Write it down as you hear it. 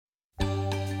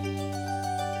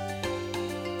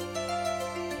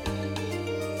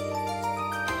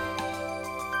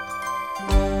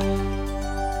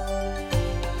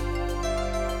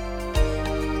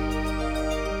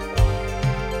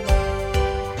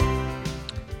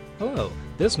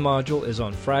This module is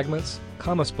on fragments,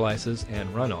 comma splices,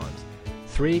 and run-ons.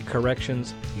 3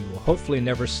 corrections you will hopefully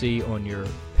never see on your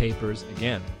papers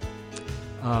again.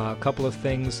 A couple of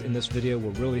things in this video will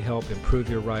really help improve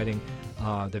your writing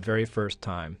the very first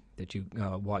time that you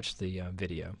watch the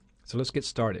video. So let's get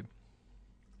started.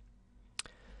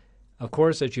 Of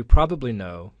course, as you probably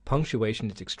know,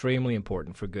 punctuation is extremely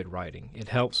important for good writing. It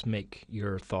helps make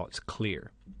your thoughts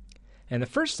clear. And the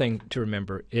first thing to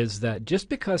remember is that just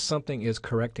because something is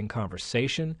correct in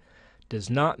conversation does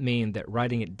not mean that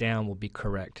writing it down will be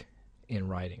correct in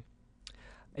writing.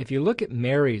 If you look at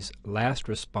Mary's last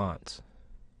response,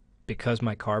 because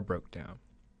my car broke down,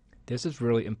 this is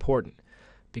really important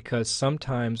because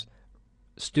sometimes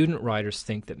student writers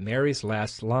think that Mary's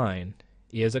last line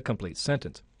is a complete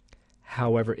sentence.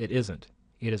 However, it isn't.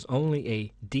 It is only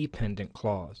a dependent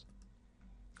clause.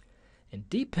 And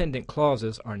dependent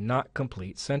clauses are not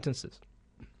complete sentences.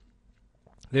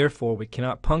 Therefore, we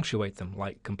cannot punctuate them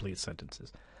like complete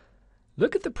sentences.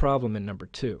 Look at the problem in number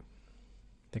 2.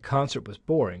 The concert was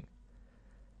boring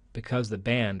because the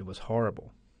band was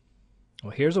horrible.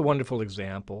 Well, here's a wonderful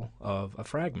example of a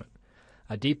fragment,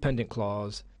 a dependent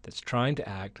clause that's trying to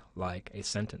act like a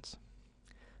sentence.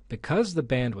 Because the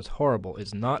band was horrible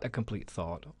is not a complete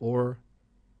thought or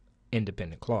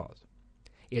independent clause.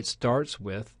 It starts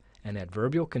with an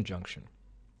adverbial conjunction.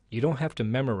 You don't have to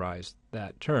memorize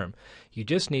that term. You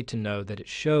just need to know that it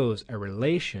shows a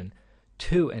relation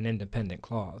to an independent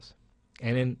clause.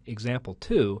 And in example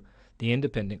 2, the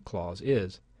independent clause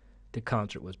is, the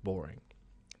concert was boring.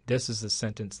 This is the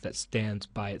sentence that stands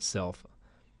by itself.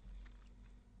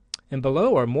 And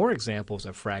below are more examples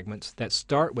of fragments that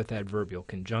start with adverbial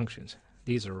conjunctions.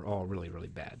 These are all really, really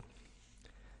bad.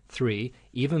 3,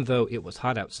 even though it was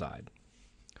hot outside.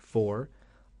 4,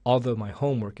 although my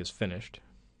homework is finished.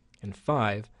 And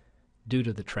 5, due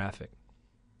to the traffic.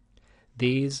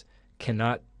 These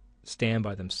cannot stand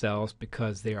by themselves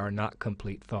because they are not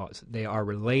complete thoughts. They are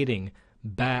relating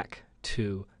back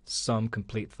to some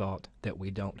complete thought that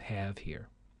we don't have here.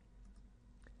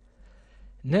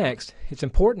 Next, it's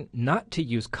important not to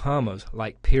use commas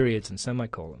like periods and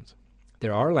semicolons.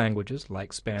 There are languages,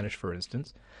 like Spanish for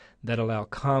instance, that allow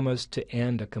commas to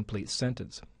end a complete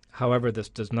sentence. However, this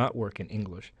does not work in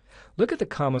English. Look at the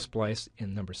comma splice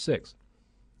in number 6.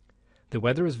 The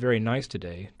weather is very nice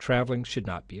today. Traveling should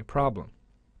not be a problem.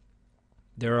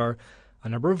 There are a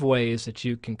number of ways that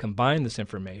you can combine this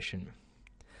information,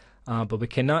 but we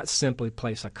cannot simply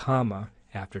place a comma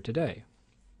after today.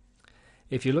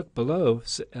 If you look below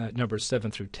numbers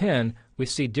 7 through 10, we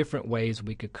see different ways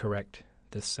we could correct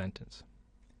this sentence.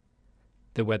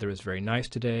 The weather is very nice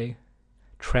today.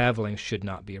 Traveling should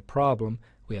not be a problem.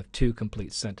 We have 2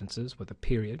 complete sentences with a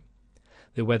period.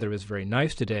 The weather is very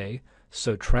nice today,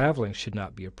 so traveling should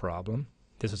not be a problem.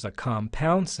 This is a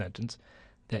compound sentence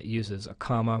that uses a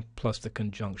comma plus the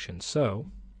conjunction so.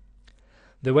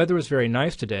 The weather is very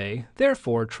nice today,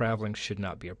 therefore traveling should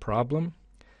not be a problem.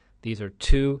 These are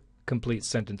 2 complete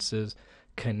sentences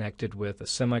connected with a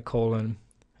semicolon,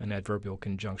 an adverbial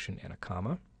conjunction, and a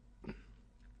comma.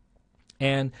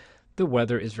 And the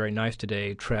weather is very nice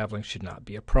today, traveling should not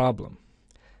be a problem.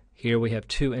 Here we have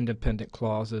 2 independent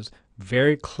clauses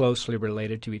very closely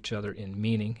related to each other in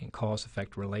meaning and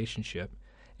cause-effect relationship,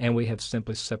 and we have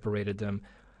simply separated them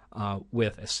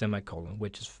with a semicolon,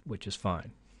 which is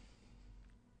fine.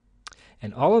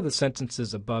 And all of the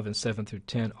sentences above in 7 through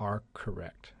 10 are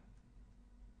correct.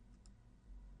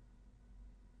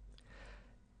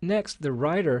 Next, the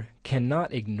writer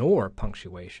cannot ignore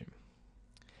punctuation.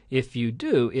 If you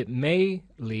do, it may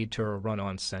lead to a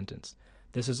run-on sentence.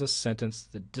 This is a sentence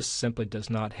that just simply does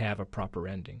not have a proper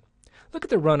ending. Look at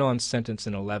the run-on sentence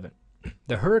in 11.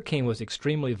 The hurricane was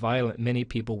extremely violent. Many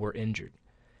people were injured.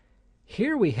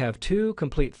 Here we have 2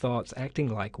 complete thoughts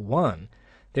acting like one.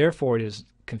 Therefore, it is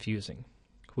confusing.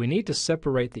 We need to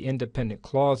separate the independent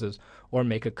clauses or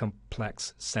make a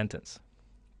complex sentence.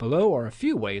 Below are a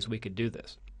few ways we could do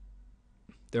this.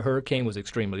 The hurricane was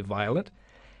extremely violent,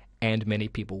 and many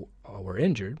people were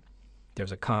injured.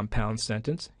 There's a compound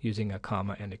sentence using a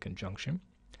comma and a conjunction.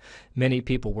 Many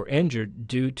people were injured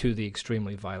due to the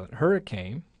extremely violent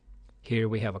hurricane. Here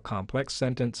we have a complex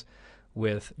sentence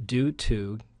with due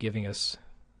to giving us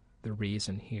the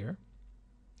reason here,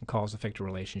 cause-effect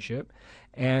relationship.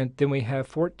 And then we have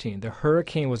 14. The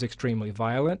hurricane was extremely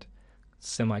violent,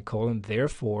 semicolon,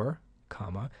 therefore,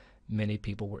 comma, many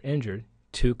people were injured.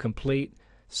 2 complete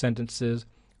sentences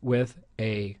with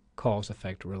a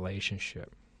cause-effect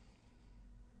relationship.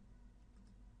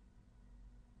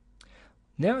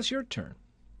 Now it's your turn.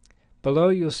 Below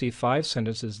you'll see 5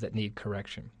 sentences that need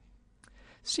correction.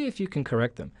 See if you can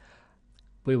correct them.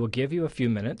 We will give you a few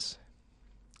minutes,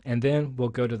 and then we'll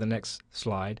go to the next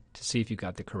slide to see if you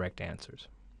got the correct answers.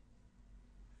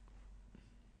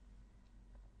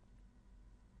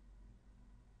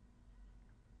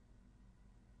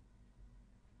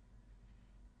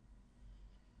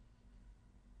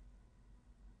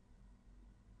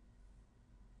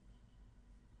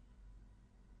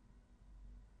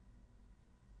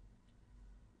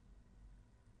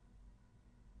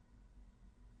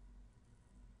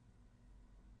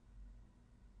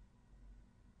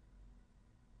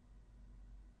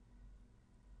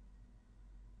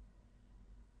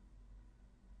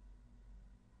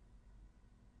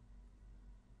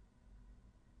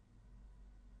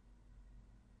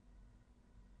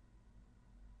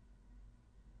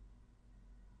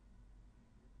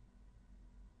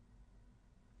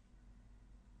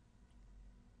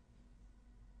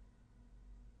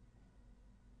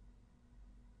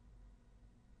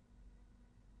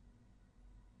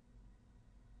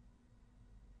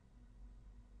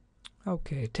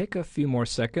 Okay, take a few more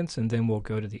seconds and then we'll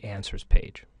go to the answers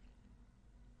page.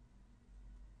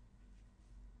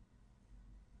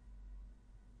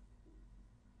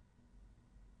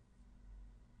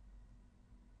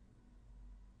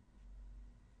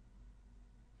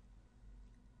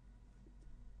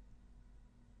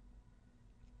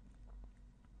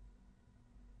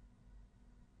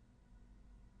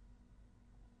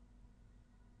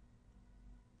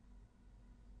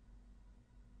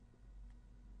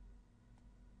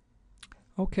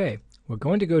 Okay, we're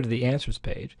going to go to the answers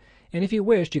page, and if you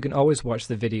wish, you can always watch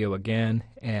the video again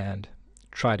and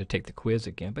try to take the quiz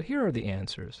again, but here are the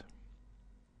answers.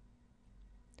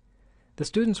 The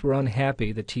students were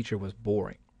unhappy the teacher was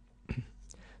boring.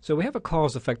 So we have a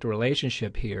cause-effect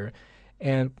relationship here,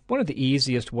 and one of the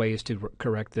easiest ways to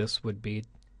correct this would be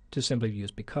to simply use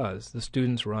because. The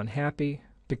students were unhappy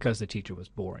because the teacher was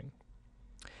boring.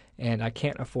 And I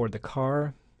can't afford the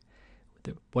car.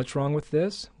 What's wrong with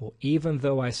this? Well, even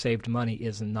though I saved money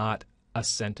is not a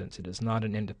sentence. It is not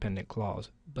an independent clause,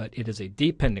 but it is a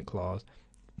dependent clause,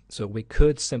 so we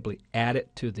could simply add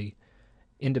it to the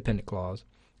independent clause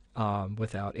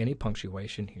without any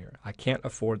punctuation here. I can't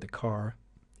afford the car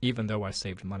even though I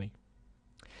saved money.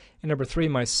 And number 3,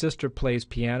 my sister plays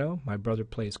piano, my brother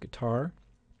plays guitar.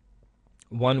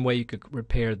 One way you could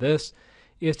repair this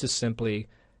is to simply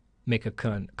make a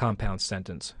compound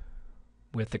sentence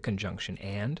with the conjunction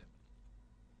and.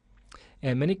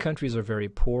 And many countries are very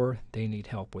poor. They need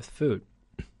help with food.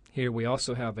 Here we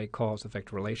also have a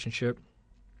cause-effect relationship.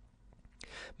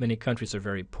 Many countries are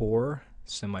very poor,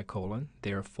 semicolon,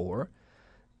 therefore,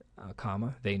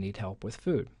 comma, they need help with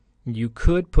food. You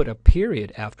could put a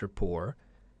period after poor,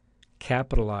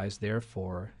 capitalize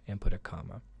therefore, and put a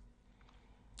comma.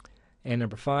 And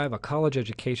number 5, a college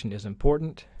education is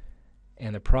important.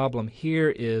 And the problem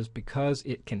here is because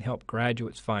it can help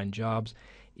graduates find jobs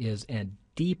is a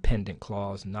dependent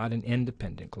clause, not an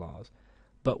independent clause.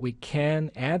 But we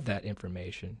can add that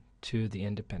information to the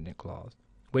independent clause,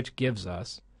 which gives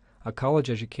us a college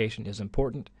education is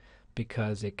important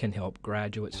because it can help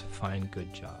graduates find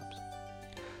good jobs.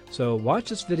 So watch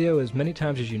this video as many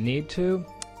times as you need to,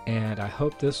 and I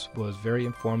hope this was very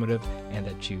informative and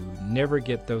that you never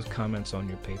get those comments on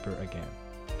your paper again.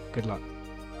 Good luck.